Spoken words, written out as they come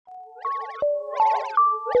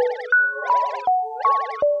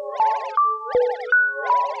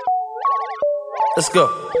Let's go.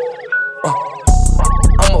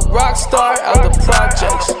 I'm a rock star out the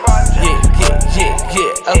projects.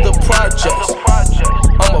 Yeah, out the projects.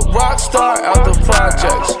 I'm a rock star out the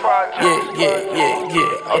projects.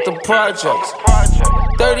 Yeah, out the projects.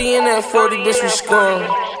 30 in that 40, bitch, we scoring.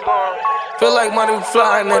 Feel like money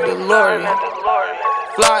flying at the lorry.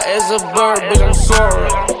 Fly as a bird, bitch, I'm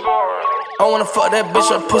soaring. I wanna fuck that bitch,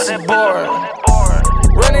 her pussy boring.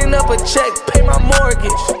 Running up a check, pay my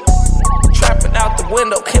mortgage. Trapping out the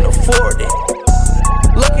window, can't afford it.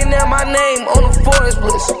 Looking at my name on the Forbes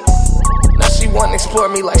list. Now she wanna explore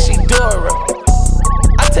me like she Dora.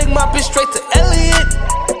 I take my bitch straight to Elliot.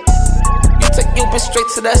 You take your bitch straight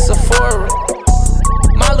to that Sephora.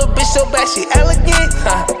 My little bitch so bad, she elegant.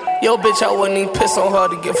 Yo, bitch, I wouldn't even piss on her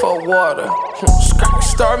to give her water.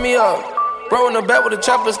 Start me up. Bro in the back with the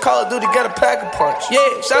choppers, Call of Duty, got a pack a punch. Yeah,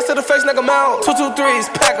 shots to the face, knock him out.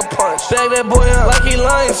 223s, pack a punch. Bag that boy up like he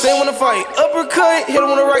lying. Same when I fight. Uppercut, hit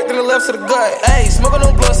him on the right, then the left to the gut. Ayy, smoking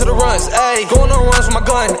on blunts to the runs. Ayy, going on runs with my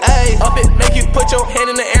gun. Ayy, up it, make you put your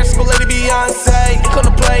hand in the air, school lady Beyonce. It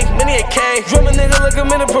couldn't play, mini AK. Drum a nigga like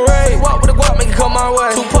I'm in a parade. Walk with a guap, make it come my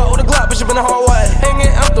way. Tupac with a Glock, bitch up in the hallway.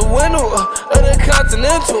 Hanging out the window of the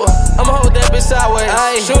Continental. I'ma hold that bitch sideways.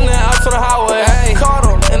 Ayy, shooting that out to the highway. Ayy, caught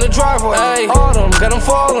him in the driveway. Ayy, autumn, got him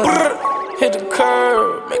falling. Hit the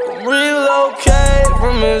curb, make him relocate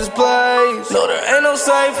from his place. No, there ain't no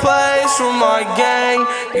safe place from my gang.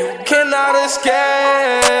 You cannot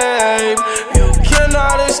escape. You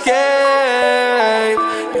cannot escape.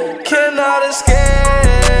 You cannot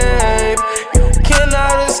escape. You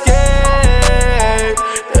cannot escape.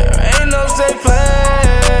 There ain't no safe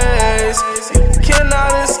place. You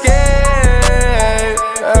cannot escape.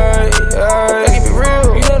 I keep it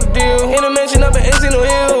real, you know the deal. In a mansion up in Encino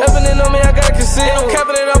Hill. Happening on me, I got concealed. Ain't no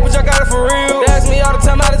capping it up, but y'all got it for real. They ask me all the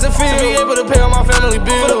time, how does it feel to be able to pay all my family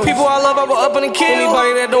bills? For the people I love, I will up and kill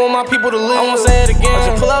anybody that don't want my people to live. I won't say it again.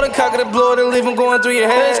 I just pull out and cock it and blow it and leave them going through your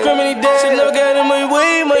head. Screaming, he dead. Should never get in my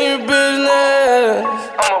way, mind your business.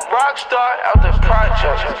 I'm a rock star out the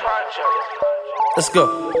projects. Let's go.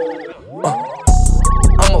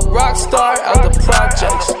 I'm a rock star out the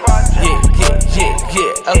projects.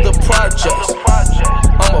 Yeah, out the projects.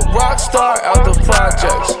 I'm a rock star out the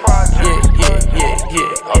projects.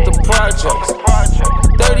 Yeah, out the projects.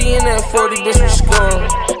 30 in that 40, bitch, we scoring.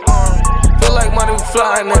 Feel like money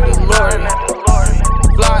flying at the lorry.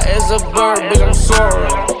 Fly as a bird, bitch, I'm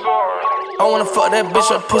soaring. I wanna fuck that bitch,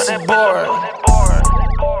 her pussy boring.